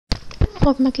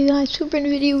Welcome back, you guys, to a brand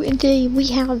new video, and today we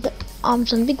have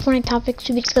some big Fortnite topics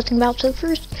to be discussing about. So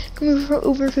first, coming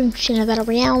over from China Battle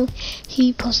Royale,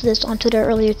 he posted this on Twitter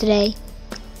earlier today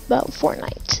about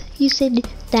Fortnite. He said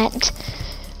that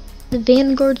the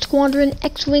Vanguard Squadron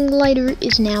X-Wing lighter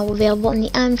is now available in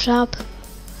the item shop.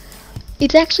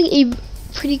 It's actually a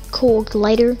pretty cool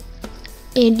lighter,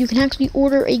 and you can actually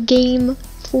order a game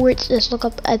for it. Just look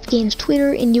up at the game's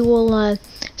Twitter, and you will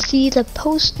see the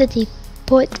post that they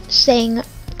put saying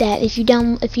that if you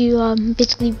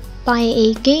basically buy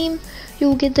a game, you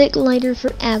will get that lighter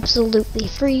for absolutely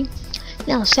free.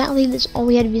 Now, sadly, that's all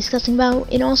we had to be discussing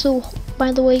about. And also,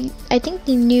 by the way, I think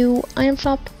the new item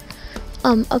shop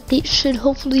update should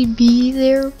hopefully be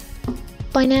there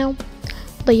by now.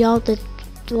 But y'all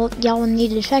need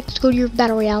to check. Just go to your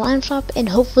Battle Royale item shop, and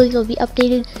hopefully it'll be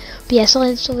updated. But yeah, so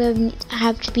that's all we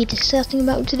have to be discussing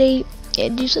about today. Yeah,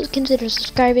 do consider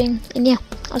subscribing, and yeah,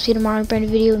 I'll see you tomorrow in a brand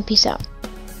new video, and peace out.